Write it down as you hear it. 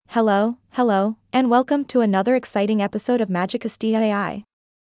Hello, and welcome to another exciting episode of Magicastia AI.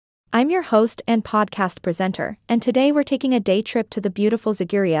 I'm your host and podcast presenter, and today we're taking a day trip to the beautiful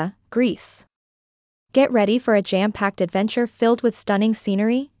Zaguria, Greece. Get ready for a jam-packed adventure filled with stunning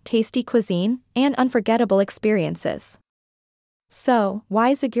scenery, tasty cuisine, and unforgettable experiences. So,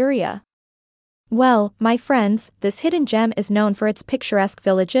 why Zaguria? Well, my friends, this hidden gem is known for its picturesque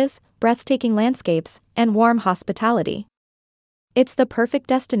villages, breathtaking landscapes, and warm hospitality. It's the perfect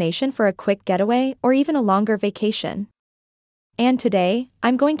destination for a quick getaway or even a longer vacation. And today,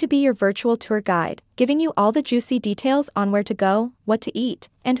 I'm going to be your virtual tour guide, giving you all the juicy details on where to go, what to eat,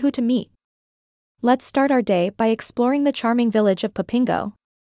 and who to meet. Let's start our day by exploring the charming village of Papingo.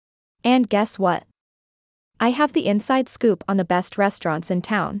 And guess what? I have the inside scoop on the best restaurants in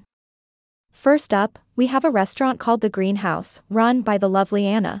town. First up, we have a restaurant called The Greenhouse, run by the lovely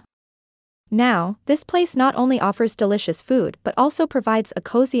Anna. Now, this place not only offers delicious food but also provides a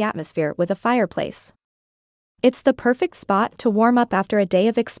cozy atmosphere with a fireplace. It's the perfect spot to warm up after a day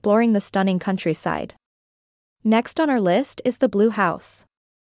of exploring the stunning countryside. Next on our list is the Blue House.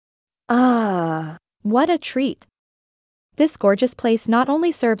 What a treat! This gorgeous place not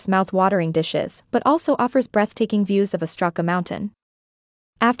only serves mouth-watering dishes but also offers breathtaking views of Ostraka Mountain.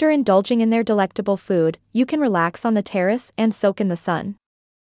 After indulging in their delectable food, you can relax on the terrace and soak in the sun.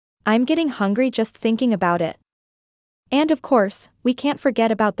 I'm getting hungry just thinking about it. And of course, we can't forget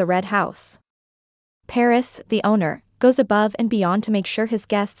about the Red House. Paris, the owner, goes above and beyond to make sure his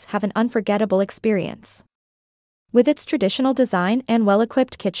guests have an unforgettable experience. With its traditional design and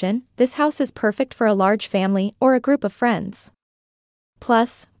well-equipped kitchen, this house is perfect for a large family or a group of friends.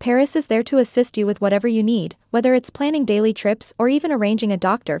 Plus, Paris is there to assist you with whatever you need, whether it's planning daily trips or even arranging a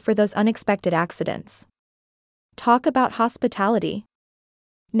doctor for those unexpected accidents. Talk about hospitality.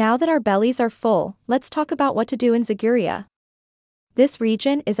 Now that our bellies are full, let's talk about what to do in Zaguria. This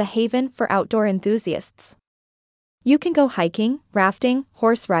region is a haven for outdoor enthusiasts. You can go hiking, rafting,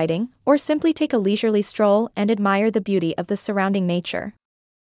 horse riding, or simply take a leisurely stroll and admire the beauty of the surrounding nature.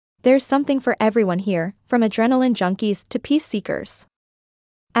 There's something for everyone here, from adrenaline junkies to peace seekers.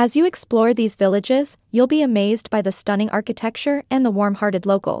 As you explore these villages, you'll be amazed by the stunning architecture and the warm-hearted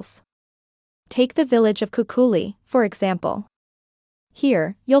locals. Take the village of Kukuli, for example.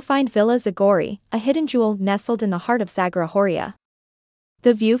 Here, you'll find Villa Zagori, a hidden jewel nestled in the heart of Zaguria.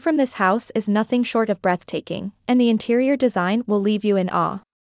 The view from this house is nothing short of breathtaking, and the interior design will leave you in awe.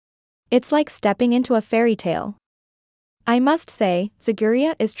 It's like stepping into a fairy tale. I must say,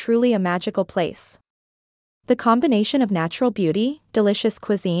 Zaguria is truly a magical place. The combination of natural beauty, delicious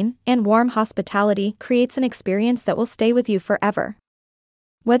cuisine, and warm hospitality creates an experience that will stay with you forever.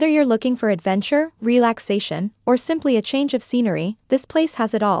 Whether you're looking for adventure, relaxation, or simply a change of scenery, this place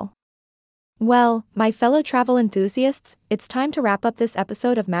has it all. Well, my fellow travel enthusiasts, it's time to wrap up this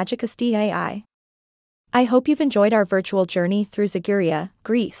episode of Magicastia AI. I hope you've enjoyed our virtual journey through Zaguria,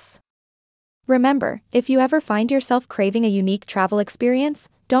 Greece. Remember, if you ever find yourself craving a unique travel experience,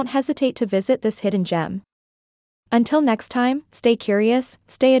 don't hesitate to visit this hidden gem. Until next time, stay curious,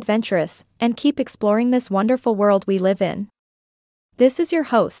 stay adventurous, and keep exploring this wonderful world we live in. This is your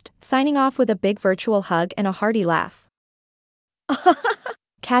host, signing off with a big virtual hug and a hearty laugh.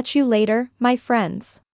 Catch you later, my friends.